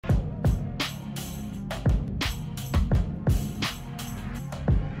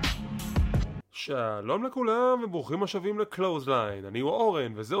שלום לכולם וברוכים השבים לקלוזליין, אני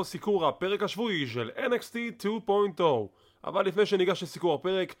אורן וזהו סיקור הפרק השבועי של NXT 2.0. אבל לפני שניגש לסיקור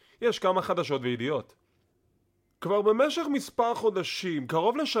הפרק, יש כמה חדשות וידיעות. כבר במשך מספר חודשים,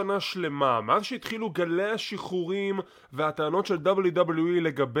 קרוב לשנה שלמה, מאז שהתחילו גלי השחרורים והטענות של WWE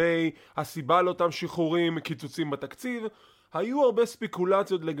לגבי הסיבה לאותם שחרורים, קיצוצים בתקציב, היו הרבה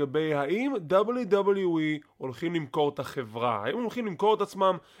ספקולציות לגבי האם WWE הולכים למכור את החברה, האם הולכים למכור את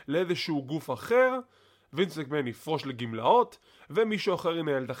עצמם לאיזשהו גוף אחר, וינס מקמן יפרוש לגמלאות ומישהו אחר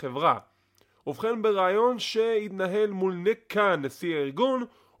ינהל את החברה. ובכן, ברעיון שהתנהל מול ניק קאן, נשיא הארגון,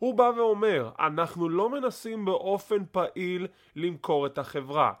 הוא בא ואומר, אנחנו לא מנסים באופן פעיל למכור את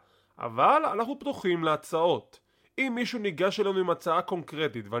החברה, אבל אנחנו פתוחים להצעות. אם מישהו ניגש אלינו עם הצעה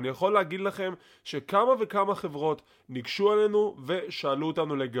קונקרטית, ואני יכול להגיד לכם שכמה וכמה חברות ניגשו אלינו ושאלו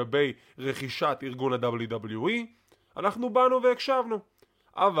אותנו לגבי רכישת ארגון ה-WWE, אנחנו באנו והקשבנו.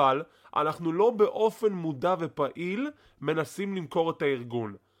 אבל אנחנו לא באופן מודע ופעיל מנסים למכור את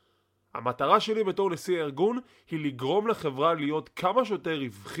הארגון. המטרה שלי בתור נשיא הארגון היא לגרום לחברה להיות כמה שיותר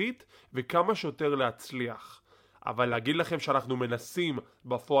רווחית וכמה שיותר להצליח. אבל להגיד לכם שאנחנו מנסים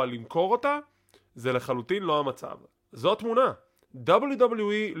בפועל למכור אותה, זה לחלוטין לא המצב. זו התמונה.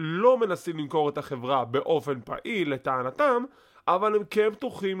 WWE לא מנסים למכור את החברה באופן פעיל לטענתם, אבל הם כן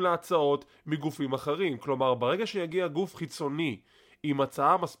פתוחים להצעות מגופים אחרים. כלומר, ברגע שיגיע גוף חיצוני עם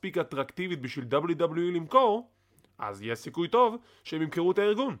הצעה מספיק אטרקטיבית בשביל WWE למכור, אז יש סיכוי טוב שהם ימכרו את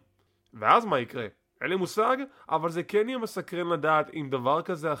הארגון. ואז מה יקרה? אין לי מושג, אבל זה כן יהיה מסקרן לדעת אם דבר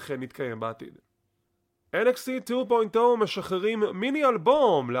כזה אכן יתקיים בעתיד. NXT 2.0 משחררים מיני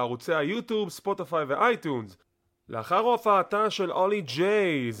אלבום לערוצי היוטיוב, ספוטיפיי ואייטונס. לאחר הופעתה של אולי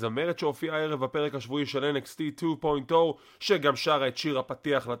ג'יי, זמרת שהופיעה הערב בפרק השבועי של NXT 2.0, שגם שרה את שיר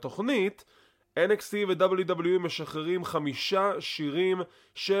הפתיח לתוכנית, NXT ו-WWE משחררים 5 שירים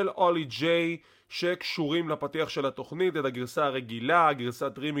של אולי ג'יי שקשורים לפתיח של התוכנית, את הגרסה הרגילה,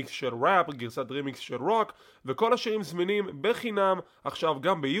 גרסת רימיקס של ראפ, גרסת רימיקס של רוק, וכל השירים זמינים בחינם עכשיו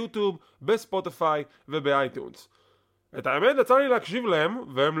גם ביוטיוב, בספוטיפיי ובאייטונס. את האמת, יצא לי להקשיב להם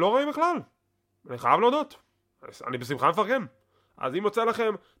והם לא רעים בכלל. אני חייב להודות, אני בשמחה מפרגן. אז אם יוצא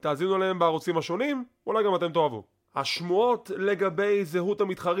לכם, תאזינו להם בערוצים השונים, אולי גם אתם תאהבו. השמועות לגבי זהות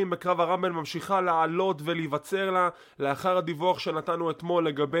המתחרים בקרב הרמבל ממשיכה לעלות ולהיווצר לה לאחר הדיווח שנתנו אתמול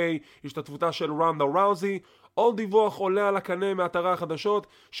לגבי השתתפותה של רונדה ראוזי. עוד דיווח עולה על הקנה מאתרי החדשות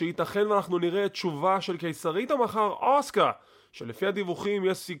שייתכן ואנחנו נראה תשובה של קיסרית המחר אוסקה, שלפי הדיווחים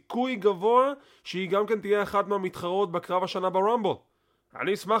יש סיכוי גבוה שהיא גם כן תהיה אחת מהמתחרות בקרב השנה ברמבל.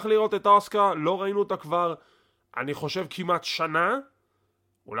 אני אשמח לראות את אוסקה, לא ראינו אותה כבר אני חושב כמעט שנה,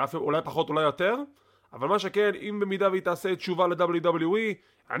 אולי פחות אולי יותר, אבל מה שכן, אם במידה והיא תעשה תשובה ל-WWE,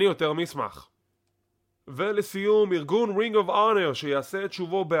 אני יותר מסמך. ולסיום, ארגון Ring of Honor שיעשה את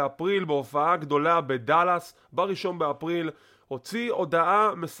תשובו באפריל בהופעה גדולה בדלס, ב1 באפריל, הוציא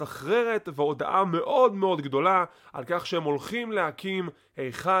הודעה מסחררת והודעה מאוד מאוד גדולה על כך שהם הולכים להקים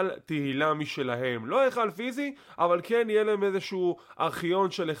היכל תהילה משלהם. לא היכל פיזי, אבל כן יהיה להם איזשהו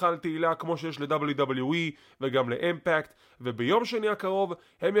ארכיון של היכל תהילה כמו שיש ל-WWE וגם לאימפקט, וביום שני הקרוב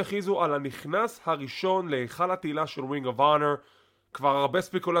הם יכריזו על הנכנס הראשון להיכל התהילה של Ring of Honor. כבר הרבה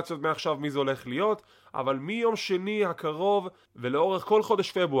ספקולציות מעכשיו מי זה הולך להיות, אבל מיום שני הקרוב ולאורך כל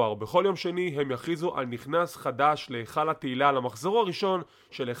חודש פברואר, בכל יום שני הם יכריזו על נכנס חדש להיכל התהילה, למחזור הראשון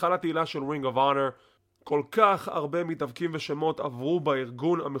של היכל התהילה של Ring of Honor. כל כך הרבה מתאבקים ושמות עברו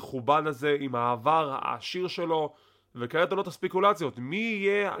בארגון המכובד הזה עם העבר העשיר שלו, וכעת עולות הספקולציות, מי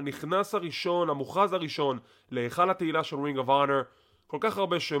יהיה הנכנס הראשון, המוכרז הראשון להיכל התהילה של Ring of Honor. כל כך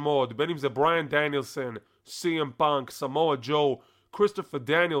הרבה שמות, בין אם זה בריאן דניאלסון, סי.אם פאנק, סמואה ג'ו, כריסטופר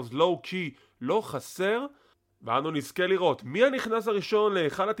דניאלס, לואו קי, לא חסר, ואנו נזכה לראות מי הנכנס הראשון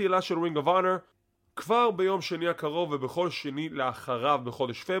להיכל התהילה של Ring of Honor כבר ביום שני הקרוב ובכל שני לאחריו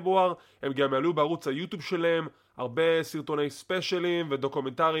בחודש פברואר. הם גם יעלו בערוץ היוטיוב שלהם הרבה סרטוני ספיישלים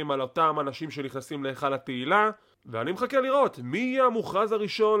ודוקומנטרים על אותם אנשים שנכנסים להיכל התהילה, ואני מחכה לראות מי יהיה המוכרז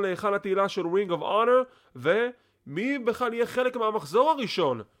הראשון להיכל התהילה של Ring of Honor ומי בכלל יהיה חלק מהמחזור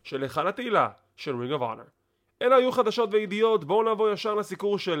הראשון של היכל התהילה של Ring of Honor. אלה היו חדשות וידיעות, בואו נעבור ישר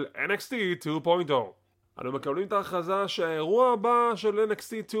לסיקור של NXT 2.0. אנו מקבלים את ההכרזה שהאירוע הבא של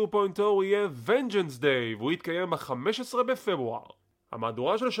NXT 2.0 יהיה Vengeance Day, והוא יתקיים ב-15 בפברואר.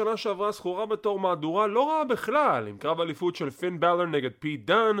 המהדורה של שנה שעברה זכורה בתור מהדורה לא רעה בכלל, עם קרב אליפות של פין בלר נגד פיט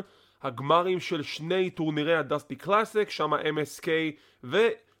דן, הגמרים של שני טורנירי הדסטי קלאסיק, שם MSK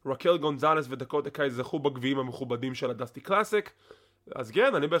ורקל גונזלס ודקוטה קאי זכו בגביעים המכובדים של הדסטי קלאסיק. אז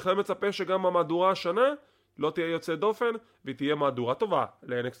כן, אני בהחלט מצפה שגם המהדורה השנה לא תהיה יוצא דופן ותהיה מהדורה טובה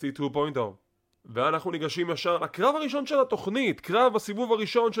ל-NXT 2.0. ואנחנו ניגשים ישר לקרב הראשון של התוכנית, קרב בסיבוב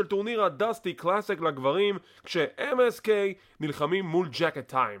הראשון של טורניר הדסטי קלאסיק לגברים, כש-MSK נלחמים מול ג'קט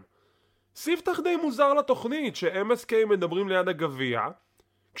טיים. ספתח די מוזר לתוכנית, ש-MSK מדברים ליד הגביע,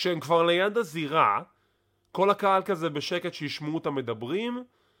 כשהם כבר ליד הזירה, כל הקהל כזה בשקט שישמעו אותם מדברים.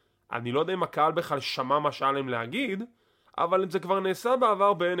 אני לא יודע אם הקהל בכלל שמע מה שהיה להם להגיד, אבל זה כבר נעשה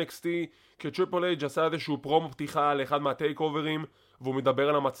בעבר ב-NXT, כטריפל אייג' עשה איזשהו פרומו פתיחה לאחד מהטייק אוברים, והוא מדבר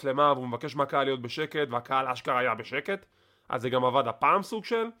על המצלמה והוא מבקש מהקהל להיות בשקט, והקהל אשכרה היה בשקט, אז זה גם עבד הפעם סוג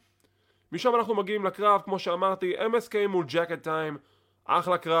של. משם אנחנו מגיעים לקרב, כמו שאמרתי, MSK מול ג'קט טיים,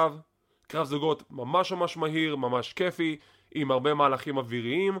 אחלה קרב, קרב זוגות ממש ממש מהיר, ממש כיפי, עם הרבה מהלכים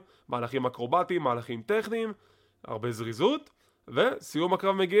אוויריים, מהלכים אקרובטיים, מהלכים טכניים, הרבה זריזות, וסיום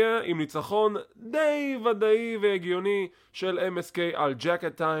הקרב מגיע עם ניצחון די ודאי והגיוני של MSK על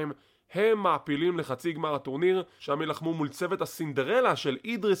ג'קט טיים. הם מעפילים לחצי גמר הטורניר, שם ילחמו מול צוות הסינדרלה של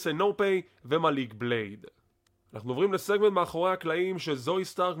אידריס אנופי ומליק בלייד. אנחנו עוברים לסגמנט מאחורי הקלעים שזוי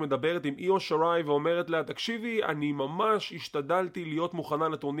סטארק מדברת עם איו שריי ואומרת לה, תקשיבי, אני ממש השתדלתי להיות מוכנה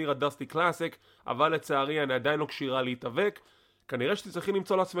לטורניר הדסטי קלאסיק, אבל לצערי אני עדיין לא כשירה להתאבק. כנראה שתצטרכי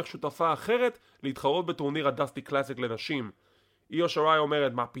למצוא לעצמך שותפה אחרת להתחרות בטורניר הדסטי קלאסיק לנשים. איו שריי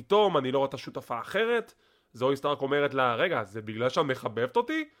אומרת, מה פתאום, אני לא רואה את השותפה אחרת? זוי סטארק אומרת לה, רגע, זה בגלל שאת מחבבת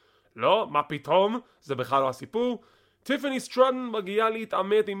אותי? לא, מה פתאום? זה בכלל לא הסיפור. טיפני סטרטון מגיעה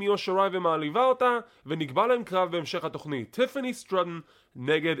להתעמת עם איו שריי ומעליבה אותה, ונקבע להם קרב בהמשך התוכנית. טיפני סטרטון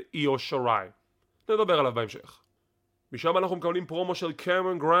נגד איו שריי. נדבר עליו בהמשך. משם אנחנו מקבלים פרומו של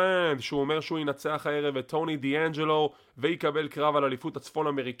קמרון גרנד, שהוא אומר שהוא ינצח הערב את טוני דיאנג'לו, ויקבל קרב על אליפות הצפון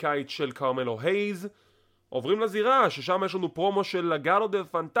אמריקאית של קרמלו הייז. עוברים לזירה, ששם יש לנו פרומו של לגאלו דה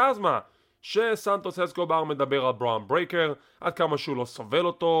פנטזמה, שסנטוס אסקובר מדבר על ברון ברייקר, עד כמה שהוא לא סובל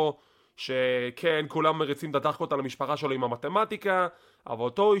אותו, שכן כולם מריצים את הדחקות על המשפחה שלו עם המתמטיקה, אבל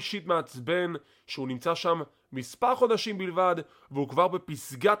אותו אישית מעצבן שהוא נמצא שם מספר חודשים בלבד, והוא כבר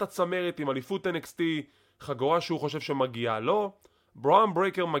בפסגת הצמרת עם אליפות NXT, חגורה שהוא חושב שמגיעה לו. ברון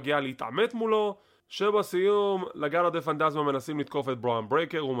ברייקר מגיע להתעמת מולו, שבסיום לגאלו דה פנטזמה מנסים לתקוף את ברון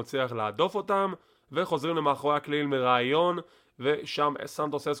ברייקר, הוא מצליח להדוף אותם, וחוזרים למאחורי הקליל מרעיון, ושם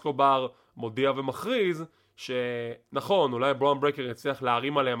סנטוס אסקובר מודיע ומכריז שנכון, אולי ברון ברייקר יצליח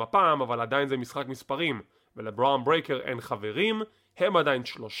להרים עליהם הפעם, אבל עדיין זה משחק מספרים, ולברון ברייקר אין חברים, הם עדיין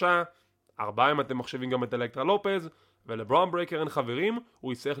 3, 4 אם אתם מחשבים גם את אלקטרה לופז, ולברון ברייקר אין חברים,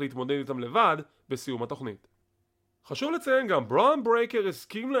 הוא יצטרך להתמודד איתם לבד בסיום התוכנית. חשוב לציין גם, ברון ברייקר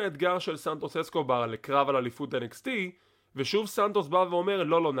הסכים לאתגר של סנטוס אסקובר לקרב על אליפות NXT, ושוב סנטוס בא ואומר,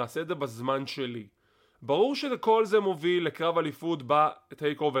 לא, נעשה את זה בזמן שלי. ברור שכל זה מוביל לקרב אליפות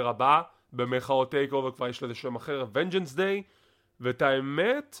בטייק אובר הבא, במחאות טייק אובר כבר יש לזה שם אחר, Vengeance Day, ואת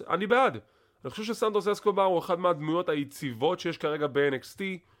האמת, אני בעד. אני חושב שסנטוס אסקובר הוא אחד מהדמויות היציבות שיש כרגע ב-NXT.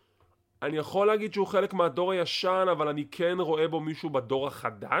 אני יכול להגיד שהוא חלק מהדור הישן, אבל אני כן רואה בו מישהו בדור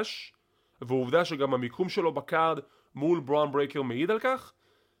החדש, ועובדה שגם המיקום שלו בקארד מול ברון ברייקר מעיד על כך.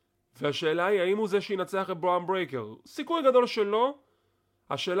 והשאלה היא, האם הוא זה שינצח את ברון ברייקר? סיכוי גדול שלא.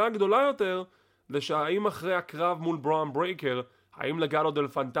 השאלה הגדולה יותר, זה שהאם אחרי הקרב מול ברון ברייקר, האם לגאלו דה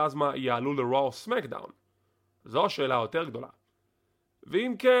פנטזמה יעלו לראו סמקדאון? זו השאלה היותר גדולה.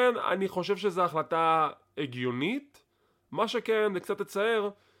 ואם כן, אני חושב שזו החלטה הגיונית. מה שכן, זה קצת תצער,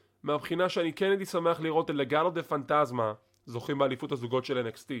 מהבחינה שאני כן הייתי שמח לראות את לגאלו דה פנטזמה זוכים באליפות הזוגות של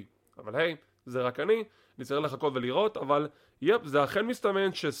NXT. אבל היי, זה רק אני צריך לחכות ולראות, אבל זה אכן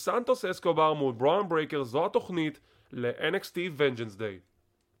מסתמן שסנטוס אסקובר מול ברון ברייקר זו התוכנית ל-NXT Vengeance Day.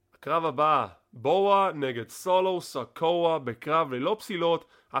 הקרב הבא, בואה נגד סולו סקואה בקרב ללא פסילות,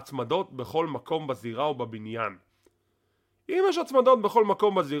 הצמדות בכל מקום בזירה ובבניין. אם יש הצמדות בכל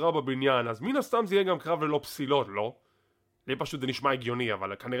מקום בזירה ובבניין, אז מן הסתם זה יהיה גם קרב ללא פסילות, לא? לי פשוט זה נשמע הגיוני,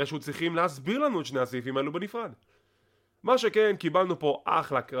 אבל כנראה שהוא צריכים להסביר לנו את שני הסעיפים האלו בנפרד. מה שכן, קיבלנו פה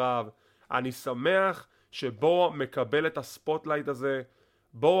אחלה קרב. אני שמח שבואה מקבל את הספוטלייט הזה.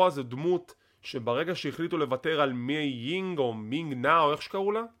 בואה זה דמות שברגע שהחליטו לוותר על מי יינג או מינג נא או איך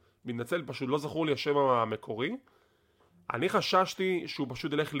שקראו לה, מתנצל, פשוט לא זכור לי השם המקורי, אני חששתי שהוא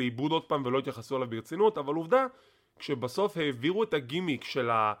פשוט ילך לאיבוד עוד פעם ולא יתייחסו עליו ברצינות, אבל עובדה, כשבסוף העבירו את הגימיק של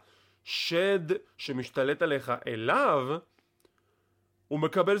השד שמשתלט עליך אליו, הוא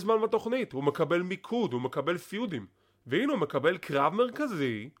מקבל זמן בתוכנית, הוא מקבל מיקוד, הוא מקבל פיודים, והנה הוא מקבל קרב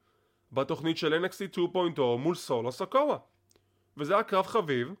מרכזי בתוכנית של NXT 2.0 מול סולו סקואה. וזה היה קרב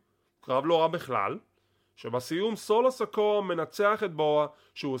חביב, קרב לא רע בכלל, שבסיום סולו סקואה מנצח את בואה,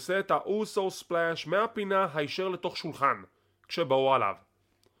 שהוא עושה את האוסו ספלאש מהפינה הישר לתוך שולחן, כשבאו עליו.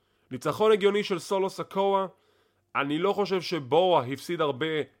 ניצחון הגיוני של סולו סקואה. אני לא חושב שבואה הפסיד הרבה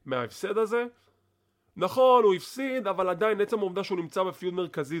מההפסד הזה, נכון, הוא הפסיד, אבל עדיין עצם העובדה שהוא נמצא בפיוד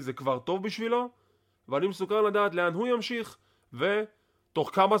מרכזי זה כבר טוב בשבילו, ואני מסוכן לדעת לאן הוא ימשיך, ותוך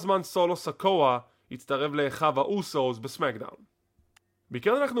כמה זמן סולו סקואה יצטרף לאחיו האוסוס בסמקדאון.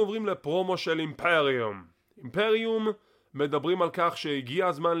 מכאן אנחנו עוברים לפרומו של אימפריום. אימפריום מדברים על כך שהגיע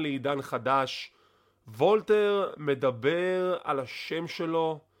הזמן לעידן חדש. וולטר מדבר על השם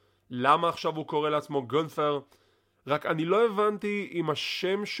שלו, למה עכשיו הוא קורא לעצמו גונת'ר. רק אני לא הבנתי אם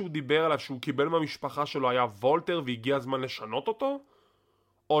השם שהוא דיבר עליו שהוא קיבל מהמשפחה שלו היה וולטר והגיע הזמן לשנות אותו,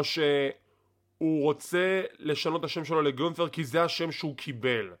 או שהוא רוצה לשנות את השם שלו לגונת'ר כי זה השם שהוא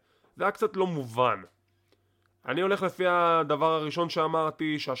קיבל. זה היה קצת לא מובן. אני הולך לפי הדבר הראשון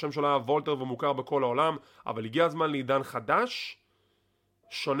שאמרתי, שהשם שלו היה וולטר ומוכר בכל העולם, אבל הגיע הזמן לעידן חדש,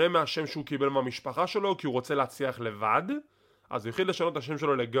 שונה מהשם שהוא קיבל מהמשפחה שלו, כי הוא רוצה להצליח לבד, אז הוא החליט לשנות את השם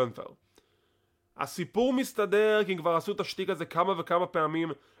שלו לגונת'ר. הסיפור מסתדר, כי כבר עשו את השתיק הזה כמה וכמה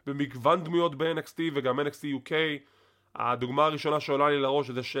פעמים במגוון דמויות ב-NXT וגם NXT UK. הדוגמה הראשונה שעולה לי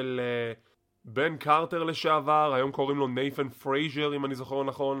לראש זה של בן קרטר לשעבר, היום קוראים לו ניית'ן פרייזר אם אני זוכר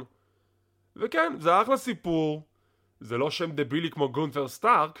נכון. וכן, זה אחלה סיפור, זה לא שם דבילי כמו גונת'ר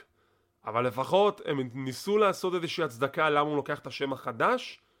סטארק, אבל לפחות הם ניסו לעשות איזושהי הצדקה למה הוא לוקח את השם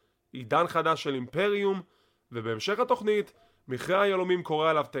החדש, עידן חדש של אימפריום, ובהמשך התוכנית, מכרה היהלומים קורא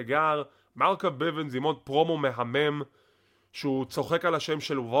עליו תיגר, מלקום ביבנס עם עוד פרומו מהמם, שהוא צוחק על השם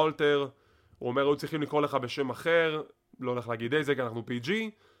של וולטר, הוא אומר היו צריכים לקרוא לך בשם אחר, לא הולך להגיד איזה כי אנחנו PG,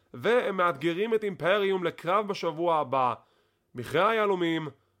 והם מאתגרים את אימפריום לקרב בשבוע הבא, מכרה היהלומים,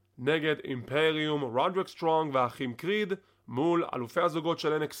 נגד אימפריום, רודריק סטרונג והאחים קריד, מול אלופי הזוגות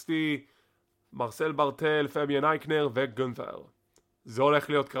של NXT, מרסל ברטל, פביאן אייקנר וגונת'ר. זה הולך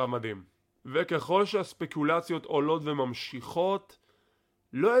להיות קרב מדהים. וככל שהספקולציות עולות וממשיכות,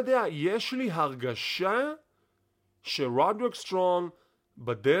 לא יודע, יש לי הרגשה שרודריק סטרונג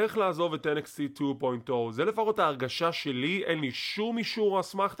בדרך לעזוב את NXT 2.0. זה לפחות ההרגשה שלי, אין לי שום אישור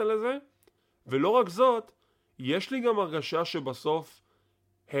אסמכתה לזה. ולא רק זאת, יש לי גם הרגשה שבסוף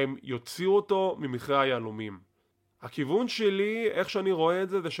הם יוציאו אותו ממכרה היהלומים. הכיוון שלי, איך שאני רואה את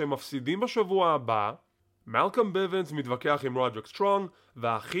זה, זה שהם מפסידים בשבוע הבא, מלקום ביבנס מתווכח עם רודריק סטרונג,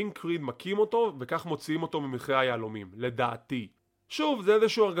 והאחים קריד מקים אותו, וכך מוציאים אותו ממכרה היהלומים, לדעתי. שוב, זה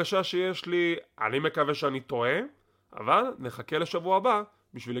איזושהי הרגשה שיש לי, אני מקווה שאני טועה, אבל נחכה לשבוע הבא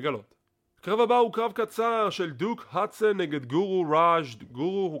בשביל לגלות. הקרב הבא הוא קרב קצר של דוק הדסון נגד גורו ראז'.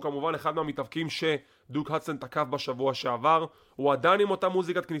 גורו הוא כמובן אחד מהמתאבקים שדוק הדסון תקף בשבוע שעבר. הוא עדיין עם אותה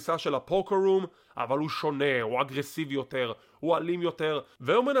מוזיקת כניסה של הפוקר רום, אבל הוא שונה, הוא אגרסיבי יותר, הוא אלים יותר,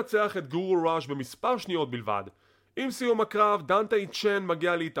 והוא מנצח את גורו ראז' במספר שניות בלבד. עם סיום הקרב, דנטה צ'ן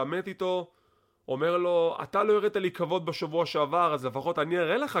מגיע להתעמת איתו, אומר לו, אתה לא הראת לי כבוד בשבוע שעבר, אז לפחות אני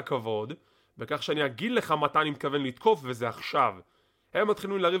אראה לך כבוד, וכך שאני אגיד לך מתי אני מתכוון לתקוף, וזה עכשיו. הם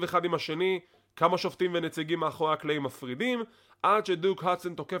מתחילים לריב אחד עם השני, כמה שופטים ונציגים מאחורי הקלעים מפרידים, עד שדוק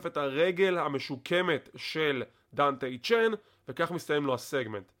הדסון תוקף את הרגל המשוקמת של דנטה צ'ן, וכך מסתיים לו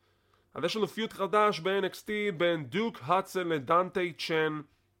הסגמנט. אז יש לנו פיוט חדש ב-NXT בין דוק הדסון לדנטה צ'ן.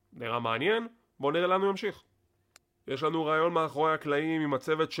 נראה מעניין? בואו נראה לנו ימשיך. יש לנו רעיון מאחורי הקלעים עם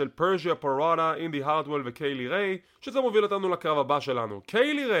הצוות של פרג'יה פרואדה, אינדי הרדוול וקיילי ריי, שזה מוביל אותנו לקרב הבא שלנו.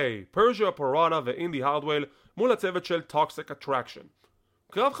 קיילי ריי, פרג'יה פרואדה ואינדי הרדוול מול הצוות של טוקסיק אטרקשן.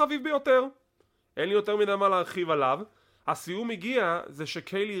 קרב חביב ביותר, אין לי יותר מדי מה להרחיב עליו. הסיום הגיע זה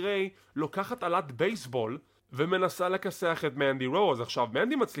שקיילי ריי לוקחת עלת בייסבול ומנסה לכסח את מנדי רוז. עכשיו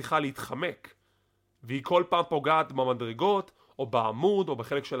מנדי מצליחה להתחמק, והיא כל פעם פוגעת במדרגות או בעמוד או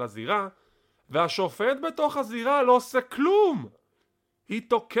בחלק של הזירה, והשופט בתוך הזירה לא עושה כלום. היא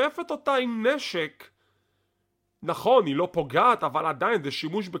תוקפת אותה עם נשק. נכון, היא לא פוגעת, אבל עדיין זה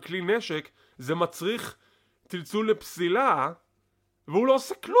שימוש בכלי נשק, זה מצריך צלצול לפסילה, והוא לא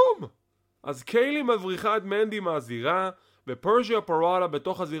עושה כלום. אז קיילי מבריחה את מנדי מהזירה, ופרג'יה פרואדה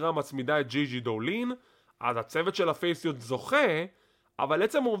בתוך הזירה מצמידה את ג'י דולין. אז הצוות של הפייסיות זוכה, אבל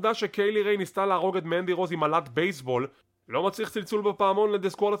עצם העובדה שקיילי ריי ניסתה להרוג את מנדי רוז עם עלת בייסבול, לא מצריך צלצול בפעמון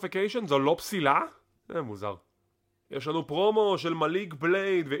לדיסקואליפיקיישן? זו לא פסילה? זה מוזר. יש לנו פרומו של מליק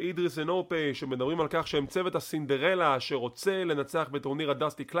בלייד ואידריס אנופי שמדברים על כך שהם צוות הסינדרלה שרוצה לנצח בטורניר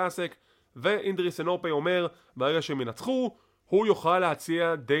הדסטי קלאסיק, ואידריס אנופי אומר ברגע שהם ינצחו הוא יוכל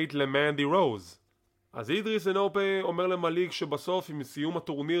להציע דייט למנדי רוז. אז אידריס אנופי אומר למליק שבסוף עם סיום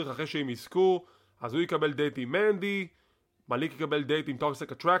הטורניר אחרי שהם יזכו אז הוא יקבל דייט עם מנדי, מליק יקבל דייט עם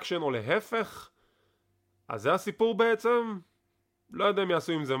טוקסיק אטרקשן או להפך. אז זה הסיפור בעצם. לא יודע אם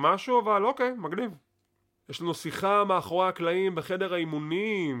יעשו עם זה משהו, אבל אוקיי, מגניב. יש לנו שיחה מאחורי הקלעים בחדר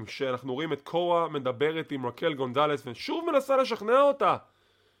האימונים, שאנחנו רואים את קורה מדברת עם רקל גונזלס ושוב מנסה לשכנע אותה.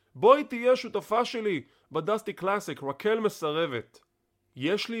 בואי תהיה שותפה שלי בדסטי קלאסיק. רקל מסרבת.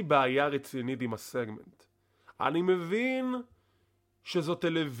 יש לי בעיה רצינית עם הסגמנט. אני מבין שזו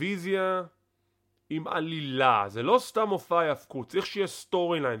טלוויזיה עם עלילה, זה לא סתם מופע ההפקות, צריך שיהיה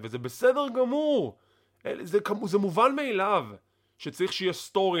סטורי ליין, וזה בסדר גמור. זה מובן מאליו שצריך שיהיה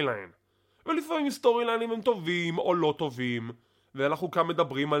סטורי ליין. ולפעמים סטורי ליינים הם טובים או לא טובים, ואנחנו כאן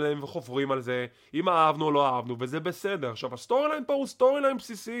מדברים עליהם וחופרים על זה, אם אהבנו או לא אהבנו, וזה בסדר. עכשיו, הסטורי ליין פה הוא סטורי ליין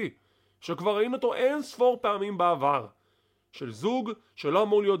בסיסי, שכבר ראינו אותו אין ספור פעמים בעבר. של זוג שלא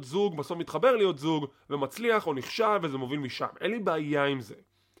אמור להיות זוג, בסוף מתחבר להיות זוג, ומצליח או נכשל, וזה מוביל משם. אין לי בעיה עם זה.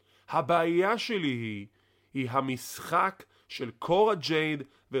 הבעיה שלי היא המשחק של קורה ג'ייד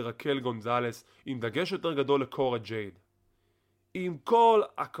ורקל גונזלס, עם דגש יותר גדול לקורה ג'ייד. עם כל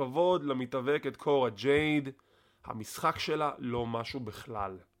הכבוד למתאבקת קורה ג'ייד, המשחק שלה לא משהו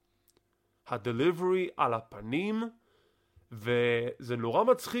בכלל. הדליברי על הפנים, וזה נורא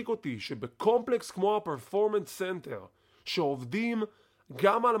מצחיק אותי שבקומפלקס כמו הפרפורמנס סנטר, שעובדים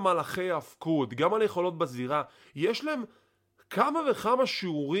גם על מלאכי ההפקות, גם על יכולות בזירה, יש להם כמה וכמה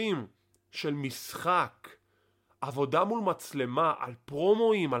שיעורים של משחק, עבודה מול מצלמה, על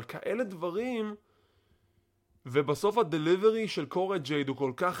פרומואים, על כאלה דברים, ובסוף הדליברי של קורה ג'ייד הוא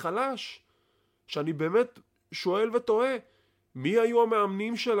כל כך חלש, שאני באמת שואל ותוהה, מי היו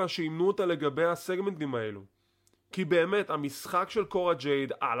המאמנים שלה שימנו אותה לגבי הסגמנטים האלו? כי באמת, המשחק של קורה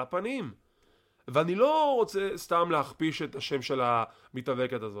ג'ייד על הפנים. ואני לא רוצה סתם להכפיש את השם של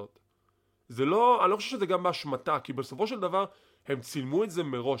המתאבקת הזאת. זה לא, אני לא חושב שזה גם באשמתה, כי בסופו של דבר הם צילמו את זה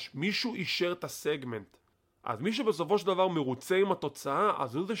מראש. מישהו אישר את הסגמנט. אז מי שבסופו של דבר מרוצה עם התוצאה,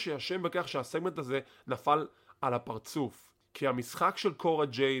 אז הוא זה שישם בכך שהסגמנט הזה נפל על הפרצוף. כי המשחק של קורה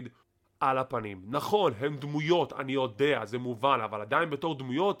ג'ייד על הפנים. נכון, הם דמויות, אני יודע, זה מובן, אבל עדיין בתור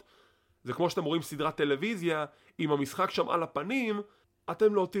דמויות, זה כמו שאתם רואים סדרת טלוויזיה, אם המשחק שם על הפנים,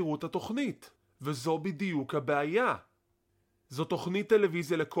 אתם לא תראו את התוכנית. וזו בדיוק הבעיה. זו תוכנית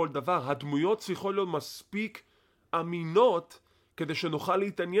טלוויזיה לכל דבר. הדמויות צריכות להיות מספיק אמינות כדי שנוכל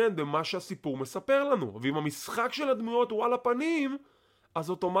להתעניין במה שהסיפור מספר לנו. ואם המשחק של הדמויות הוא על הפנים, אז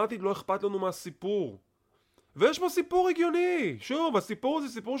אוטומטית לא אכפת לנו מהסיפור. ויש פה סיפור הגיוני. שוב, הסיפור זה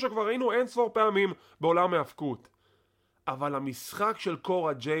סיפור שכבר ראינו אין ספור פעמים בעולם ההפקות. אבל המשחק של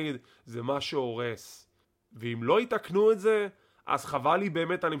קורה ג'ייד זה מה שהורס. ואם לא יתקנו את זה, אז חבל לי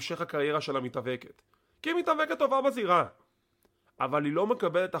באמת על המשך הקריירה של המתאבקת. כי היא מתאבקת טובה בזירה. אבל היא לא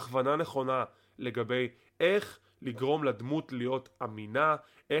מקבלת הכוונה נכונה לגבי איך לגרום לדמות להיות אמינה,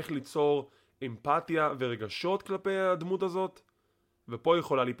 איך ליצור אמפתיה ורגשות כלפי הדמות הזאת, ופה היא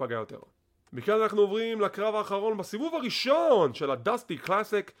יכולה להיפגע יותר. מכאן אנחנו עוברים לקרב האחרון בסיבוב הראשון של הדסטי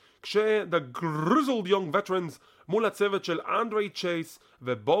קלאסיק, כש-The Grizzled Young Veterans מול הצוות של אנדרי צ'ייס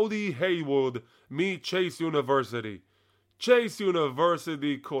ובודי היווד מצ'ייס יוניברסיטי. צ'ייס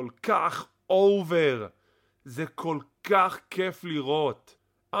יוניברסיטי כל כך אובר, זה כל כך כיף לראות.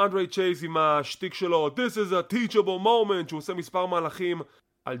 אנדרי צ'ייס עם השטיק שלו This is a teachable moment, שהוא עושה מספר מהלכים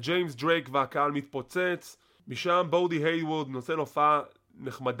על ג'יימס דרייק והקהל מתפוצץ. משם בודי היווד נותן הופעה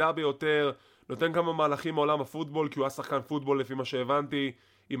נחמדה ביותר, נותן כמה מהלכים מעולם הפוטבול, כי הוא היה שחקן פוטבול לפי מה שהבנתי,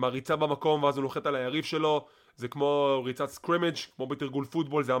 עם הריצה במקום ואז הוא נוחת על היריב שלו, זה כמו ריצת סקרימג', כמו בתרגול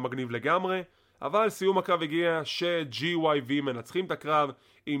פוטבול, זה היה מגניב לגמרי. אבל סיום הקרב הגיע ש-GYV מנצחים את הקרב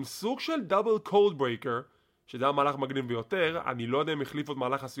עם סוג של דאבל קולד ברייקר, שזה היה מהלך מגניב ביותר. אני לא יודע אם החליפו את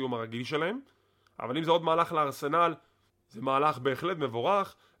מהלך הסיום הרגיל שלהם, אבל אם זה עוד מהלך לארסנל, זה מהלך בהחלט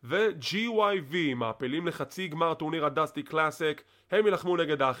מבורך. ו-GYV מעפילים לחצי גמר טורניר הדסטי קלאסיק, הם ילחמו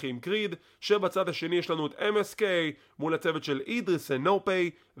נגד האחים קריד, שבצד השני יש לנו את MSK מול הצוות של אידריס אנופי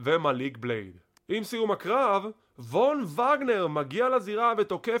ומליק בלייד. עם סיום הקרב, וון וגנר מגיע לזירה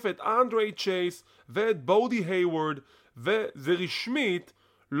ותוקף את אנדרי צ'ייס ואת בודי היוורד, וזה רשמית,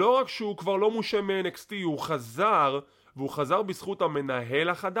 לא רק שהוא כבר לא מושם מ-NXT, הוא חזר, והוא חזר בזכות המנהל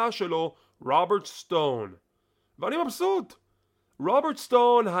החדש שלו, רוברט סטון. ואני מבסוט. רוברט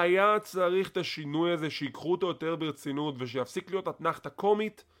סטון היה צריך את השינוי הזה, שיקחו אותו יותר ברצינות ושיפסיק להיות התנחת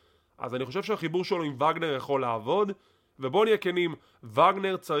הקומית, אז אני חושב שהחיבור שלו עם וגנר יכול לעבוד, ובוא נהיה כנים,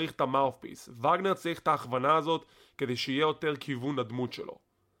 וגנר צריך את המאופפיס, וגנר צריך את ההכוונה הזאת כדי שיהיה יותר כיוון לדמות שלו.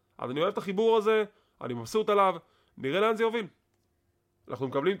 אז אני אוהב את החיבור הזה, אני מבסוט עליו, נראה לאן זה יוביל. אנחנו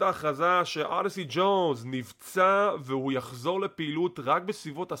מקבלים את ההכרזה שאודיסי ג'ונס נפצע והוא יחזור לפעילות רק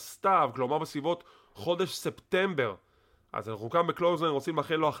בסביבות הסתיו, כלומר בסביבות חודש ספטמבר. אז אנחנו כאן בקלוזליין רוצים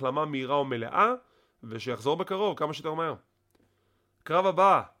לאחל לו החלמה מהירה ומלאה, ושיחזור בקרוב כמה שיותר מהר. קרב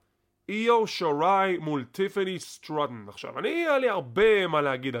הבא, איו שוראי מול טיפני סטרוטן. עכשיו, היה לי הרבה מה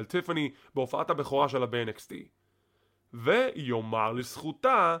להגיד על טיפני בהופעת הבכורה שלה ב-NXT. ויומר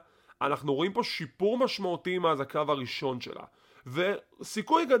לזכותה, אנחנו רואים פה שיפור משמעותי מאז הקרב הראשון שלה.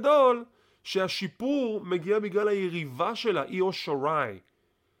 וסיכוי גדול שהשיפור מגיע בגלל היריבה שלה, איו שיראי.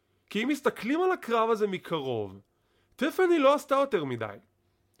 כי אם מסתכלים על הקרב הזה מקרוב, טיפני לא עשתה יותר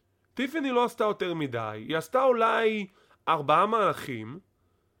מדי. היא עשתה אולי 4 מהלכים,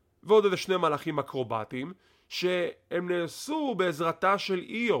 ועוד איזה 2 מהלכים אקרובטיים, שהם נעשו בעזרתה של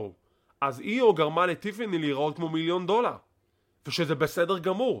איו. אז איו גרמה לטיפני להיראות כמו $1,000,000. ושזה בסדר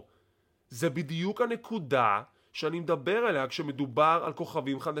גמור. זה בדיוק הנקודה שאני מדבר עליה כשמדובר על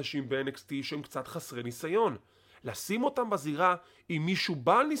כוכבים חדשים ב-NXT שהם קצת חסרי ניסיון. לשים אותם בזירה עם מישהו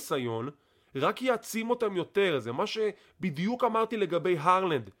בעל ניסיון רק יעצים אותם יותר. זה מה שבדיוק אמרתי לגבי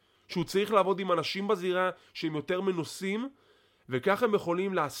הרלנד, שהוא צריך לעבוד עם אנשים בזירה שהם יותר מנוסים, וכך הם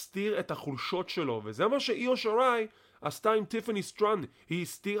יכולים להסתיר את החולשות שלו. וזה מה שאיו שיראי עשתה עם טיפני סטרנד. היא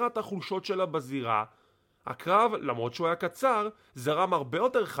הסתירה את החולשות שלה בזירה. הקרב, למרות שהוא היה קצר, זרם הרבה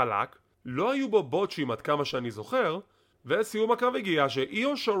יותר חלק, לא היו בו בוטשים עד כמה שאני זוכר, וסיום הקרב הגיע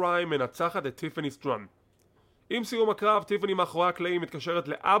שאיו שיראי מנצחת את טיפני סטרנד. עם סיום הקרב, טיפני מאחורי הקלעים מתקשרת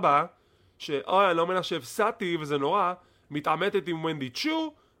לאבא, אני לא מנה שהפסעתי וזה נורא, מתעמתת עם ונדי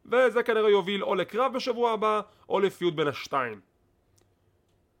צ'ו, וזה כנראה יוביל או לקרב בשבוע הבא, או לפיוד בין השתיים.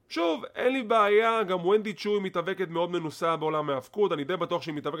 שוב, אין לי בעיה, גם ונדי צ'ו היא מתאבקת מאוד מנוסה בעולם ההאבקות, אני די בטוח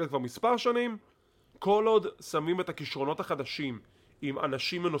שהיא מתאבקת כבר מספר שנים. כל עוד שמים את הכישרונות החדשים עם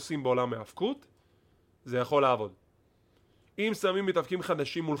אנשים מנוסים בעולם ההאבקות, זה יכול לעבוד. אם שמים מתאבקים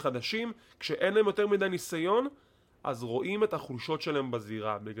חדשים מול חדשים, כשאין להם יותר מדי ניסיון, אז רואים את החולשות שלהם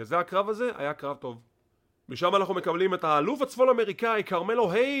בזירה. בגלל זה הקרב הזה היה קרב טוב. משם אנחנו מקבלים את האלוף הצפון אמריקאי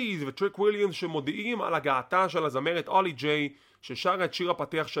קרמלו הייז וטריק וויליאמס שמודיעים על הגעתה של הזמרת אולי ג'יי ששרה את שיר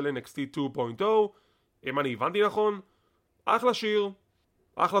הפתיח של NXT 2.0. אם אני הבנתי נכון, אחלה שיר,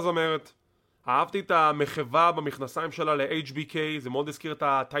 אחלה זמרת. אהבתי את המחווה במכנסיים שלה ל-HBK, זה מאוד הזכיר את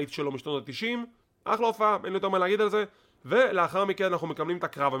הטייט שלו משנות ה-90. אחלה הופעה, אין לי יותר מה להגיד על זה. ולאחר מכן אנחנו מקבלים את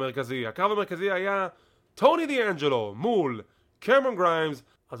הקרב המרכזי. הקרב המרכזי היה טוני דיאנג'לו מול קמרון גריימס.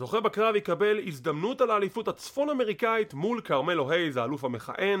 הזוכה בקרב יקבל הזדמנות על האליפות הצפון אמריקאית מול קרמלו הייז, האלוף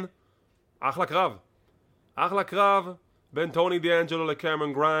המכהן. אחלה קרב. אחלה קרב בין טוני דיאנג'לו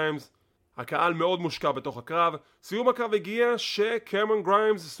לקמרון גריימס. הקהל מאוד מושקע בתוך הקרב. סיום הקרב הגיע שקמרון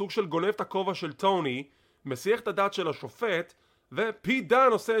גריימס, סוג של גונב את הכובע של טוני, מסיח את הדעת של השופט, ופי דן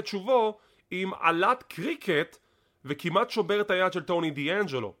עושה את שובו עם עלת קריקט וכמעט שובר את היד של טוני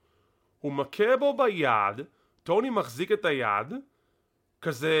דיאנג'לו. הוא מכה בו ביד, טוני מחזיק את היד,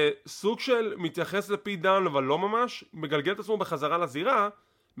 כזה סוג של מתייחס לפי דן אבל לא ממש, מגלגל את עצמו בחזרה לזירה,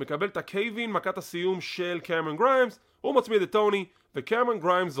 מקבל את הקייבין, מכת הסיום של קמרון גריימס, הוא מצמיד את טוני וקמרון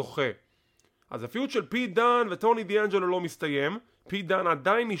גריימס זוכה. אז הפיוט של פי דן וטוני דיאנג'לו לא מסתיים, פי דן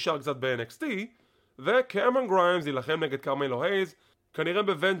עדיין נשאר קצת ב-NXT, וקמרון גריימס ילחם נגד קרמלו הייז, כנראה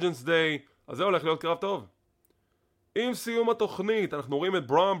ב-Vengeance Day, אז זה הולך להיות קרב טוב. עם סיום התוכנית אנחנו רואים את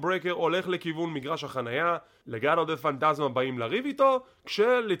ברון ברייקר הולך לכיוון מגרש החנייה, ליגת ופנטזמה באים לריב איתו,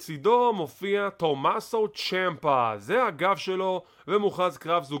 כשלצידו מופיע תומאסו צ'מפה, זה הגב שלו, ומוכרז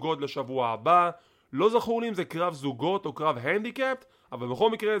קרב זוגות לשבוע הבא. לא זכור לי אם זה קרב זוגות או קרב הנדיקאפט, אבל בכל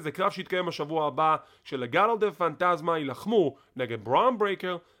מקרה זה קרב שיתקיים בשבוע הבא, שליגת ופנטזמה ילחמו נגד ברון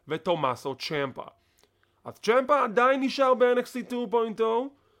ברייקר ותומאסו צ'מפה. אז צ'מפה עדיין נשאר ב-NXT 2.0,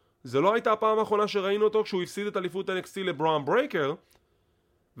 זה לא הייתה הפעם האחרונה שראינו אותו כשהוא הפסיד את אליפות NXT לברון ברייקר,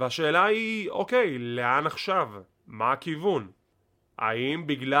 והשאלה היא, אוקיי, לאן עכשיו? מה הכיוון? האם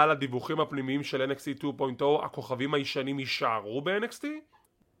בגלל הדיווחים הפנימיים של NXT 2.0 הכוכבים הישנים יישארו ב-NXT?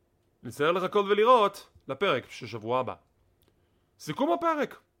 נצטרך לחכות ולראות לפרק של שבוע הבא. סיכום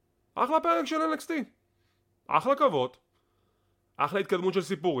הפרק, אחלה פרק של NXT, אחלה קרבות, אחלה התקדמות של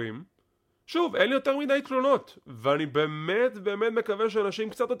סיפורים. שוב, אין לי יותר מדי תלונות, ואני באמת מקווה שאנשים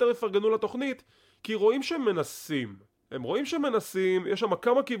קצת יותר יפרגנו לתוכנית, כי רואים שהם מנסים. הם רואים שהם מנסים, יש שם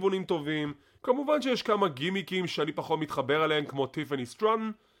כמה כיוונים טובים, כמובן שיש כמה גימיקים שאני פחות מתחבר עליהם כמו טיפני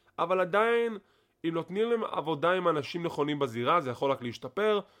סטרנד, אבל עדיין, אם נותנים להם עבודה עם אנשים נכונים בזירה, זה יכול רק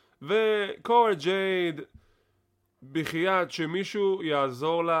להשתפר, וקורה ג'ייד, בחייאת שמישהו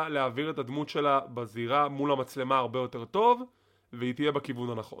יעזור לה להעביר את הדמות שלה בזירה מול המצלמה הרבה יותר טוב, והיא תהיה בכיוון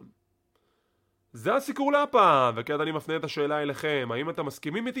הנכון. זה הסיקור להפעם, וכעת אני מפנה את השאלה אליכם, האם אתם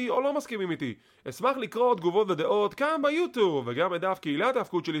מסכימים איתי או לא מסכימים איתי? אשמח לקרוא תגובות ודעות כאן ביוטיוב, וגם בדף קהילת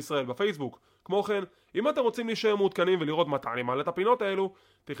ההאבקות של ישראל בפייסבוק. כמו כן, אם אתם רוצים להישאר מעודכנים ולראות מתי אני מעלה את הפינות האלו,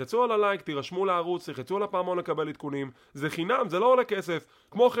 תחצו על הלייק, תירשמו לערוץ, תחצו על הפעמון לקבל עדכונים, זה חינם, זה לא עולה כסף.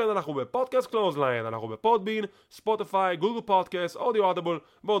 כמו כן, אנחנו בפודקאסט קלוזליין, אנחנו בפודבין, ספוטיפיי, גוגל פודקאסט, אודיו אודיבל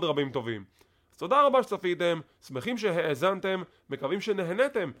ועוד רבים טובים. אז תודה רבה שצפיתם, שמחים שהאזנתם, מקווים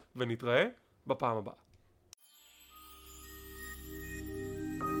שנהנתם, ונתראה בפעם הבאה.